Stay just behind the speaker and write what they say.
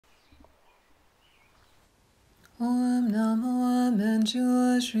Om Namo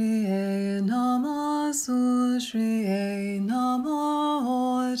Manju Shri Namo Su Shri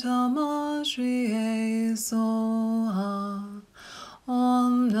Namo Tama Shri Soha.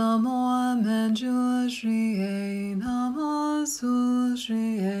 Om Namo Manju Shri Namo Su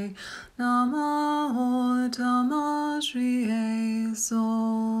Shri Namo Tama Shri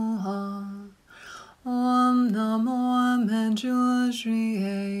Soha. Om Namo Manju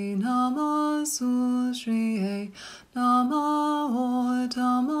Shri Namo Su Shri Namo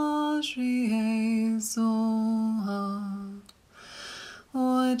Tama Shri Soha.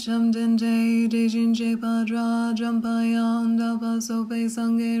 O Cham Den Day Dejin Je Padra Jampayam Dapa Sope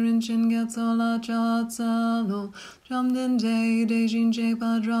Sange Rinchin Gatsola Chatsalo. Cham Den Day Dejin Je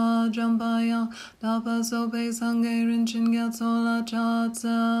Padra Jampayam Dapa Sope Sange Rinchin Gatsola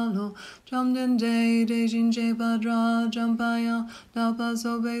Chatsalo. Cham Den Day Dejin Je Padra Jampayam Dapa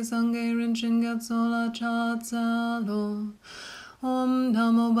Sope Sange Rinchin Gatsola Chatsalo. Om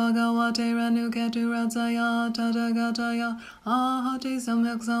Namo Bhagavate Ranuketu Ratsaya Tatagataya Ahati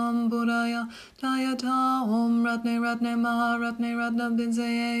Samyak Sambuddhaya Jayata Om Ratne Ratne Maharatne Ratna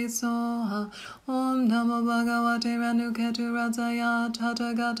Binsaye Soha. Om Namo Bhagavate Ranuketu Ratsaya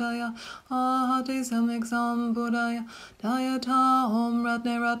Tatagataya Ahati Samyak Sambuddhaya Jayata Om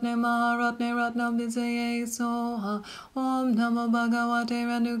Ratne Ratne Maharatne Ratna Binsaye Soha. Om Namo Bhagavate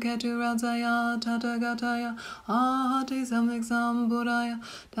Ranuketu Ratsaya Tatagataya Ahati Samyak Buddhaya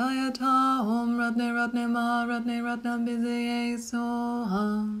Dayata Om Ratne Ratne Maharatne Ratna Bizaye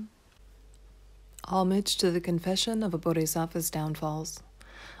Soha. Homage to the confession of a Bodhisattva's downfalls.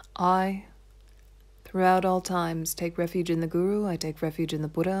 I, throughout all times, take refuge in the Guru, I take refuge in the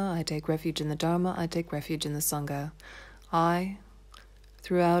Buddha, I take refuge in the Dharma, I take refuge in the Sangha. I,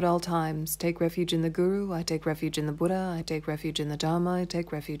 throughout all times, take refuge in the Guru, I take refuge in the Buddha, I take refuge in the Dharma, I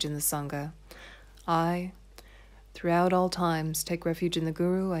take refuge in the Sangha. I, throughout all times, take refuge in the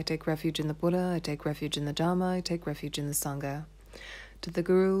Guru, I take refuge in the Buddha, I take refuge in the Dhamma, I take refuge in the Sangha. To the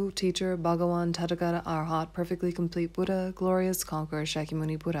Guru, Teacher, Bhagawan, Tathagata, Arhat, Perfectly Complete Buddha, Glorious Conqueror,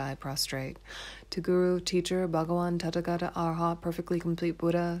 Shakyamuni Buddha, I prostrate. To Guru, Teacher, Bhagawan, Tathagata, Arhat, Perfectly Complete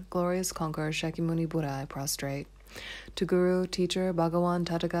Buddha, Glorious Conqueror, Shakyamuni Buddha, I prostrate. To Guru, Teacher, Bhagawan,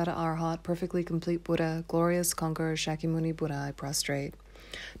 Tathagata, Arhat, Perfectly Complete Buddha, Glorious Conqueror, Shakyamuni Buddha, I prostrate.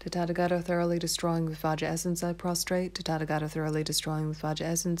 To Tathagata thoroughly destroying with Vajra essence I prostrate. To Tathagata thoroughly destroying with Vajra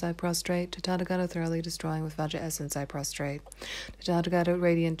essence I prostrate. To Tathagata thoroughly destroying with Vajra essence I prostrate. To Tathagata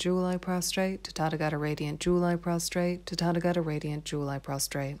radiant jewel I prostrate. To Tathagata radiant jewel I prostrate. To Tathagata radiant jewel I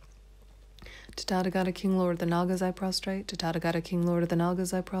prostrate. To Tathagata King Lord of the Nagas I prostrate. To Tathagata King Lord of the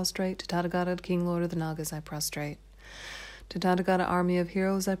Nagas I prostrate. To Tathagata King Lord of the Nagas I prostrate. To Tathagata Army of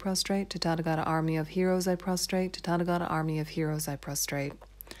Heroes I prostrate. To Tathagata Army of Heroes I prostrate. To Tathagata Army of Heroes I prostrate.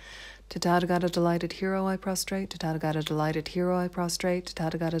 To Tathagata Delighted Hero I prostrate. To Tathagata Delighted Hero I prostrate. To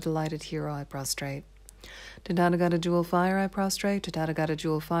Tathagata Delighted Hero I prostrate. To Tathagata Jewel Fire I prostrate. To Tathagata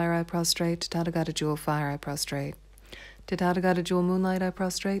Jewel Fire I prostrate. To Tathagata Jewel Fire I prostrate. To Tathagata Jewel Moonlight I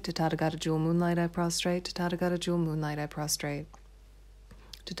prostrate. To Tathagata Jewel Moonlight I prostrate. To Tathagata Jewel Moonlight I prostrate.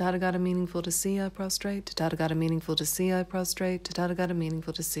 To Tathagata Meaningful to See I prostrate. To Tathagata Meaningful to See I prostrate. To Tathagata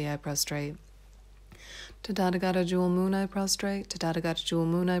Meaningful to See I prostrate. To Tathagata Jewel Moon I prostrate. To Tathagata Jewel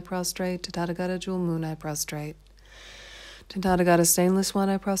Moon I prostrate. To Tathagata Jewel Moon I prostrate. To Tathagata Stainless One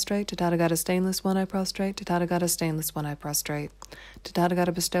I prostrate. To Tathagata Stainless One I prostrate. To Tathagata Stainless One I prostrate. To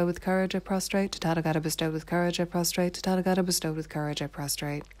Tathagata Bestowed with Courage I prostrate. To Tathagata Bestowed with Courage I prostrate. To Tathagata Bestowed with Courage I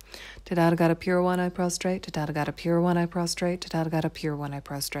prostrate. To Tathagata Pure One I prostrate. To Tathagata Pure One I prostrate. To Tathagata Pure One I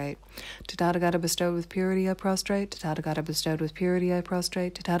prostrate. To Tathagata Bestowed with Purity I prostrate. To Tathagata Bestowed with Purity I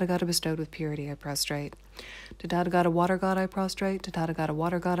prostrate. To Tathagata Bestowed with Purity I prostrate. To Tathagata Water God I prostrate. To Tathagata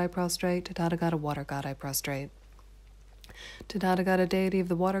Water God I prostrate. To Tathagata Water God I prostrate. To Tathagata Deity of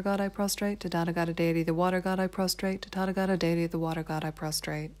the Water God I prostrate. To Tathagata Deity of the Water God I prostrate. To Tathagata Deity of the Water God I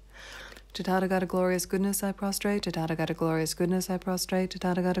prostrate. To Tathagata Glorious Goodness I prostrate. To Tathagata Glorious Goodness I prostrate. To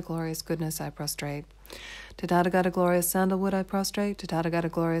Tathagata Glorious Goodness I prostrate. To Tathagata Glorious Sandalwood I prostrate. To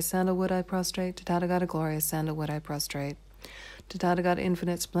Tathagata Glorious Sandalwood I prostrate. To Tathagata Glorious Sandalwood I prostrate. To Tathagata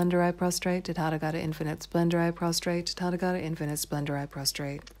Infinite Splendor I prostrate. To Tathagata Infinite Splendor I prostrate. To Tathagata Infinite Splendor I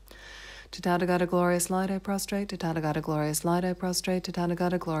prostrate. To Tathagata Glorious Light I prostrate. To Tathagata Glorious Light I prostrate. To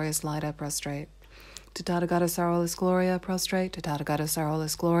Tathagata Glorious Light I prostrate. To Tathagata Sorrowless Glory I prostrate. To Tathagata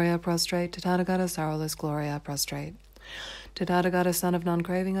Sorrowless Glory I prostrate. To Tathagata Sorrowless Glory I prostrate. To Tathagata Son of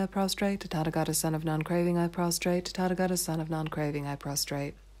Non-Craving I prostrate. To Tathagata Son of Non-Craving I prostrate. To Tathagata Son of Non-Craving I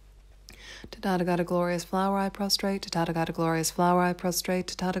prostrate. Tathagata glorious flower I prostrate, Tathagata glorious flower I prostrate,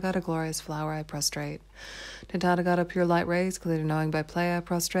 Tathagata glorious flower I prostrate. Tathagata pure light rays, clearly knowing by play I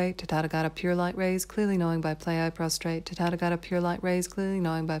prostrate, Tathagata pure light rays, clearly knowing by play I prostrate, Tathagata pure light rays, clearly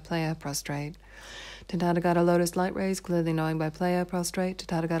knowing by play I prostrate. Tathagata lotus light rays, clearly knowing by play I prostrate,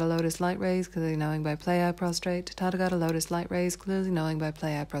 Tathagata lotus light rays, clearly knowing by play I prostrate, Tathagata lotus light rays, clearly knowing by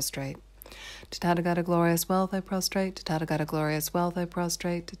play I prostrate. Tathagata glorious wealth I prostrate, Tathagata glorious wealth I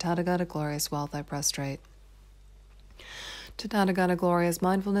prostrate, Tathagata glorious wealth I prostrate. Tathagata glorious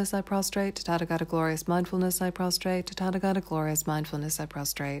mindfulness I prostrate, Tathagata glorious mindfulness I prostrate, Tathagata glorious mindfulness I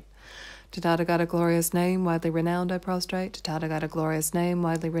prostrate. Tathagata glorious name, widely renowned I prostrate, Tathagata glorious name,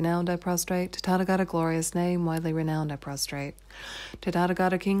 widely renowned I prostrate, Tathagata glorious name, widely renowned I prostrate.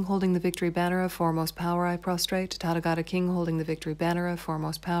 Tathagata king holding the victory banner of foremost power I prostrate, Tathagata king holding the victory banner of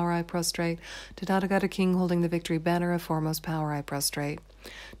foremost power I prostrate, Tathagata king holding the victory banner of foremost power I prostrate.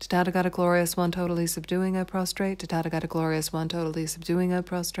 Tathagata glorious one totally subduing I prostrate, Tathagata glorious one totally subduing I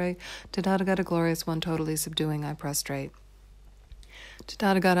prostrate, Tathagata glorious one totally subduing I prostrate.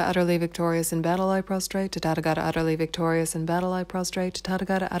 Tathagata utterly victorious in battle I prostrate, Tathagata utterly victorious in battle I prostrate,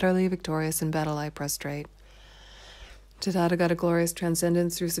 Tathagata utterly victorious in battle I prostrate. Tathagata glorious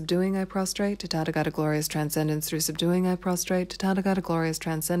transcendence through subduing I prostrate, Tathagata glorious transcendence through subduing I prostrate, Tathagata glorious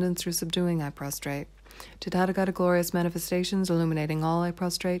transcendence through subduing I prostrate. Tathagata glorious manifestations illuminating all I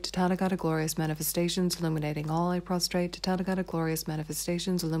prostrate, Tathagata glorious manifestations illuminating all I prostrate, Tathagata glorious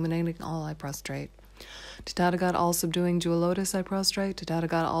manifestations illuminating all I prostrate. Tathagata all subduing jewel lotus I prostrate,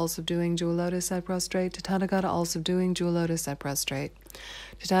 Tathagata all subduing jewel lotus I prostrate, Tathagata all subduing jewel lotus I prostrate.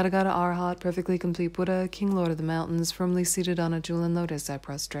 Tathagata Arhat, perfectly complete Buddha, King Lord of the Mountains, firmly seated on a jewel and lotus I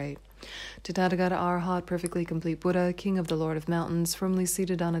prostrate. Tathagata Arhat, perfectly complete Buddha, King of the Lord of Mountains, firmly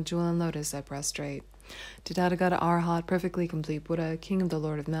seated on a jewel and lotus I prostrate. Tathagata Arhat, perfectly complete Buddha, King of the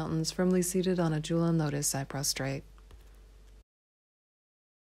Lord of Mountains, firmly seated on a jewel and lotus I prostrate.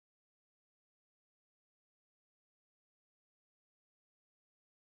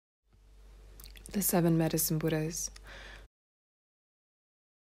 The Seven Medicine Buddhas.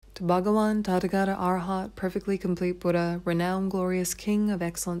 To Bhagawan Tathagata Arhat, perfectly complete Buddha, renowned glorious King of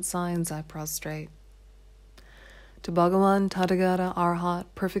excellent signs I prostrate. To Bhagawan Tathagata Arhat,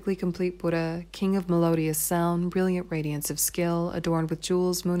 perfectly complete Buddha, King of melodious sound, brilliant radiance of skill, adorned with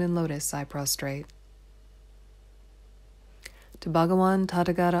jewels, moon, and lotus I prostrate. To Bhagawan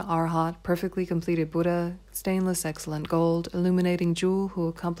Tathagata Arhat, perfectly completed Buddha, stainless excellent gold, illuminating jewel who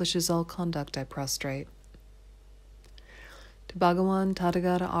accomplishes all conduct I prostrate. To Bhagawan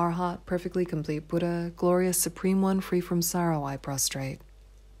Tathagata Arhat, perfectly complete Buddha, glorious supreme one free from sorrow I prostrate.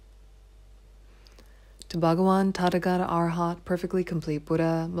 To Bhagawan Tathagata Arhat, perfectly complete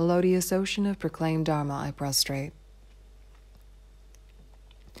Buddha, melodious ocean of proclaimed Dharma I prostrate.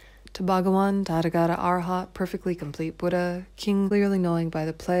 To Bhagawan Tathagata Arhat, perfectly complete Buddha, King clearly knowing by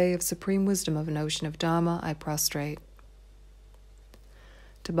the play of supreme wisdom of an ocean of Dharma I prostrate.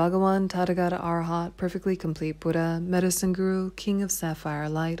 To Bhagawan Tathagata Arhat, perfectly complete Buddha, medicine guru, King of sapphire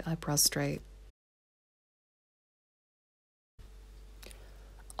light I prostrate.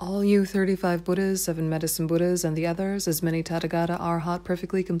 All you 35 Buddhas, 7 medicine Buddhas, and the others, as many Tathagata Arhat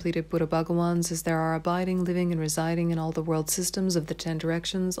perfectly completed Buddha Bhagawans as there are abiding, living, and residing in all the world systems of the 10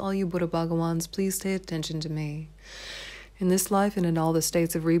 directions, all you Buddha Bhagawans, please pay attention to me. In this life and in all the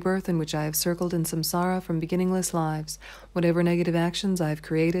states of rebirth in which I have circled in samsara from beginningless lives, whatever negative actions I have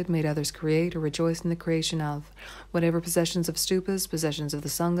created, made others create, or rejoice in the creation of, whatever possessions of stupas, possessions of the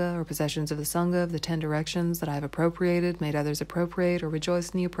Sangha, or possessions of the Sangha of the 10 directions that I have appropriated, made others appropriate, or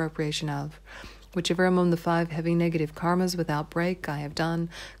rejoice in the appropriation of, whichever among the 5 heavy negative karmas without break I have done,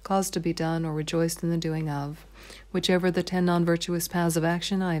 caused to be done, or rejoiced in the doing of, whichever the 10 non-virtuous paths of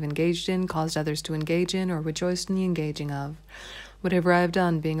action I have engaged in, caused others to engage in, or rejoiced in the engaging of. Whatever I have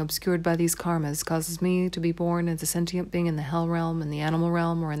done, being obscured by these karmas, causes me to be born as a sentient being in the hell realm, in the animal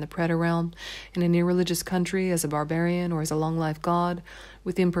realm, or in the predator realm, in an irreligious country, as a barbarian, or as a long-life god,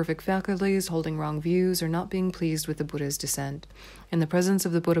 with imperfect faculties, holding wrong views, or not being pleased with the Buddha's descent. In the presence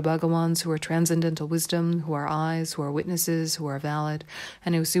of the Buddha Bhagawans, who are transcendental wisdom, who are eyes, who are witnesses, who are valid,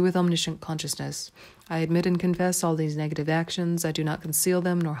 and who see with omniscient consciousness, I admit and confess all these negative actions. I do not conceal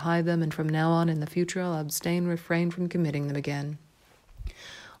them nor hide them, and from now on in the future I'll refrain from committing them again.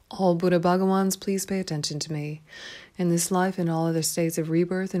 All Buddha Bhagawans, please pay attention to me. In this life and all other states of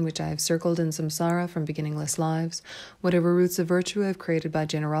rebirth in which I have circled in samsara from beginningless lives, whatever roots of virtue I have created by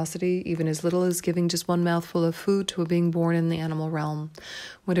generosity, even as little as giving just one mouthful of food to a being born in the animal realm,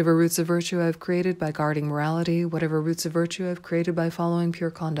 whatever roots of virtue I have created by guarding morality, whatever roots of virtue I have created by following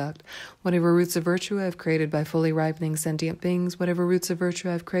pure conduct, whatever roots of virtue I have created by fully ripening sentient beings, whatever roots of virtue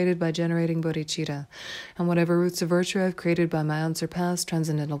I have created by generating bodhicitta, and whatever roots of virtue I have created by my unsurpassed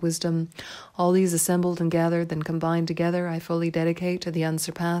transcendental wisdom, all these assembled and gathered, then combined together, I fully dedicate to the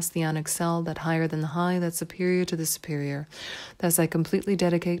unsurpassed, the unexcelled, that higher than the high, that superior to the superior. Thus I completely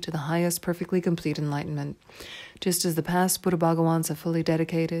dedicate to the highest, perfectly complete enlightenment. Just as the past Buddha Bhagawans have fully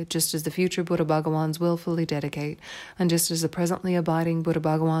dedicated, just as the future Buddha Bhagawans will fully dedicate, and just as the presently abiding Buddha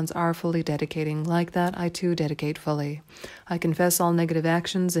Bhagawans are fully dedicating, like that I too dedicate fully. I confess all negative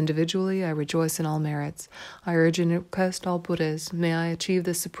actions individually, I rejoice in all merits. I urge and request all Buddhas, may I achieve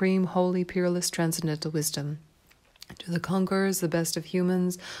the supreme, holy, peerless, transcendental wisdom. To the conquerors, the best of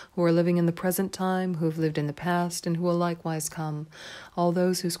humans, who are living in the present time, who have lived in the past, and who will likewise come, all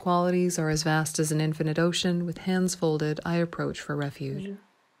those whose qualities are as vast as an infinite ocean, with hands folded, I approach for refuge.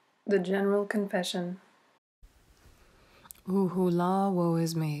 The General Confession. La, woe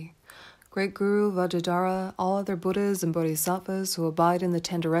is me. Great Guru, Vajradhara, all other Buddhas and Bodhisattvas who abide in the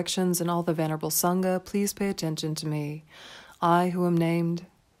 10 directions, and all the Venerable Sangha, please pay attention to me. I, who am named,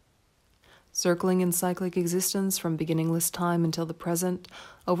 circling in cyclic existence from beginningless time until the present,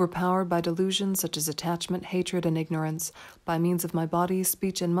 overpowered by delusions such as attachment, hatred, and ignorance, by means of my body,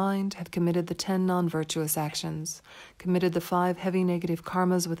 speech, and mind, have committed the 10 non-virtuous actions, committed the 5 heavy negative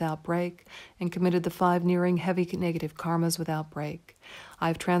karmas without break, and committed the 5 nearing heavy negative karmas without break. I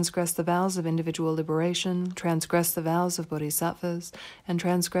have transgressed the vows of individual liberation, transgressed the vows of bodhisattvas, and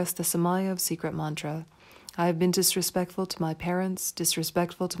transgressed the samaya of secret mantra. I have been disrespectful to my parents,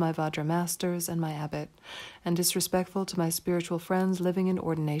 disrespectful to my Vajra masters and my abbot, and disrespectful to my spiritual friends living in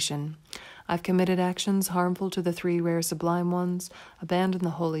ordination. I've committed actions harmful to the 3 rare sublime ones, abandoned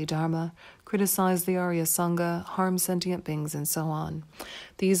the holy Dharma, criticized the Arya Sangha, harmed sentient beings, and so on.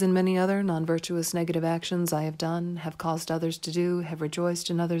 These and many other non-virtuous negative actions I have done, have caused others to do, have rejoiced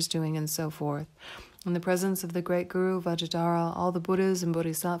in others' doing, and so forth. In the presence of the great Guru, Vajradhara, all the Buddhas and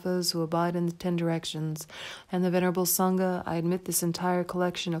Bodhisattvas who abide in the 10 directions, and the Venerable Sangha, I admit this entire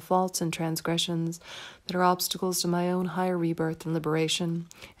collection of faults and transgressions that are obstacles to my own higher rebirth and liberation,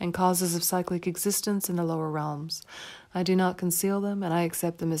 and causes of cyclic existence in the lower realms. I do not conceal them, and I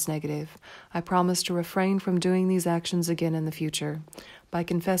accept them as negative. I promise to refrain from doing these actions again in the future. By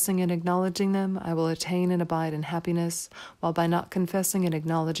confessing and acknowledging them, I will attain and abide in happiness, while by not confessing and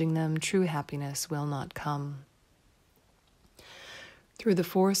acknowledging them, true happiness will not come. Through the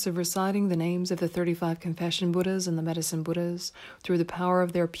force of reciting the names of the 35 Confession Buddhas and the Medicine Buddhas, through the power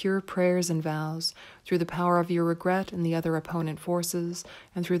of their pure prayers and vows, through the power of your regret and the other opponent forces,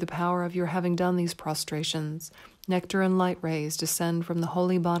 and through the power of your having done these prostrations, nectar and light rays descend from the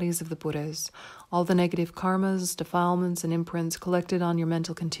holy bodies of the Buddhas. All the negative karmas, defilements, and imprints collected on your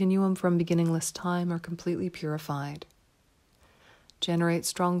mental continuum from beginningless time are completely purified. Generate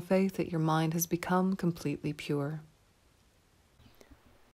strong faith that your mind has become completely pure.